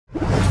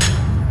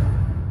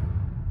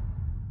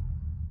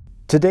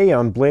Today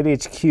on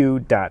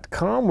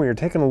BladeHQ.com, we are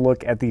taking a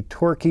look at the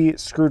TorqKey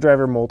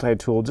screwdriver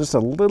multi-tool. Just a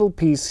little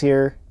piece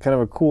here, kind of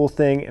a cool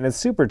thing, and it's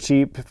super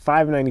cheap,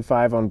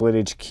 $5.95 on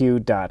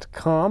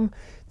BladeHQ.com.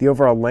 The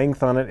overall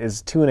length on it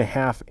is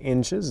 2.5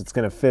 inches. It's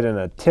going to fit in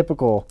a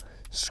typical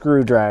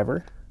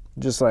screwdriver,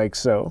 just like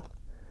so,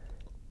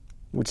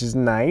 which is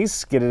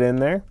nice. Get it in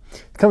there.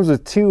 It comes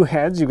with two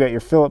heads. You've got your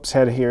Phillips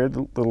head here,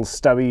 the little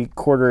stubby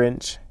 1/4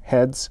 inch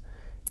heads,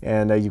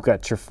 and you've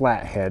got your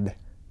flat head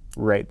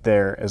right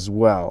there as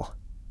well.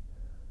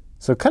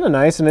 So kind of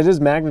nice, and it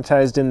is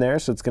magnetized in there,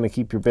 so it's going to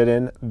keep your bit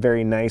in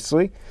very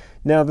nicely.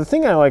 Now the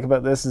thing I like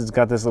about this is it's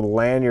got this little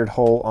lanyard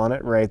hole on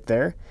it right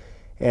there,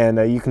 and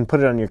you can put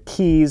it on your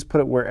keys,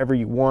 put it wherever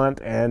you want,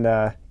 and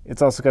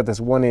it's also got this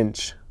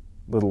 1-inch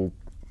little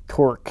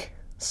torque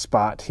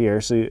spot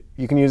here, so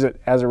you can use it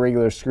as a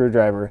regular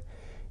screwdriver.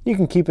 You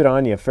can keep it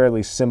on you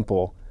fairly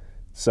simple.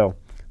 So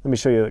let me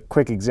show you a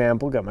quick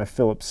example. Got my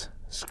Phillips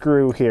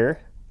screw here.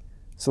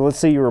 So let's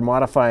say you were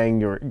modifying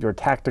your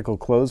tactical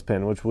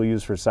clothespin, which we'll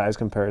use for size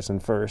comparison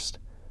first.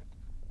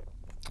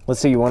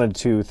 Let's say you wanted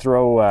to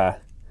throw,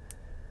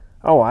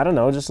 oh, I don't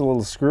know, just a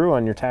little screw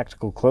on your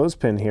tactical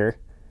clothespin here.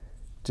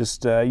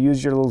 Just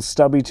use your little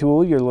stubby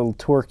tool, your little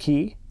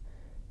TorqKey,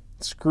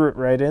 screw it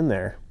right in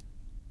there.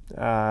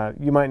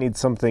 You might need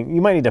something,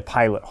 you might need a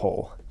pilot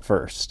hole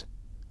first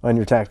on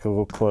your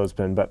tactical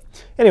clothespin, but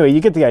anyway,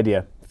 you get the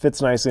idea.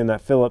 Fits nicely in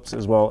that Phillips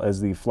as well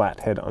as the flat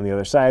head on the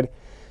other side.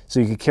 So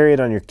you could carry it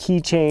on your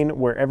keychain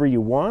wherever you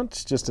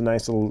want. Just a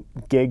nice little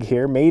gig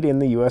here, made in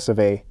the US of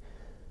A.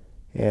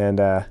 And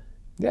yeah,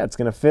 it's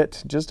going to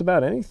fit just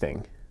about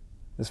anything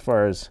as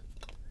far as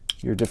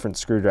your different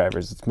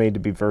screwdrivers. It's made to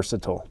be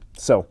versatile.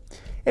 So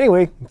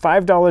anyway,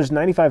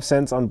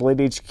 $5.95 on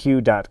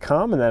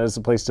BladeHQ.com, and that is the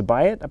place to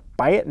buy it.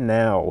 Buy it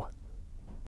now.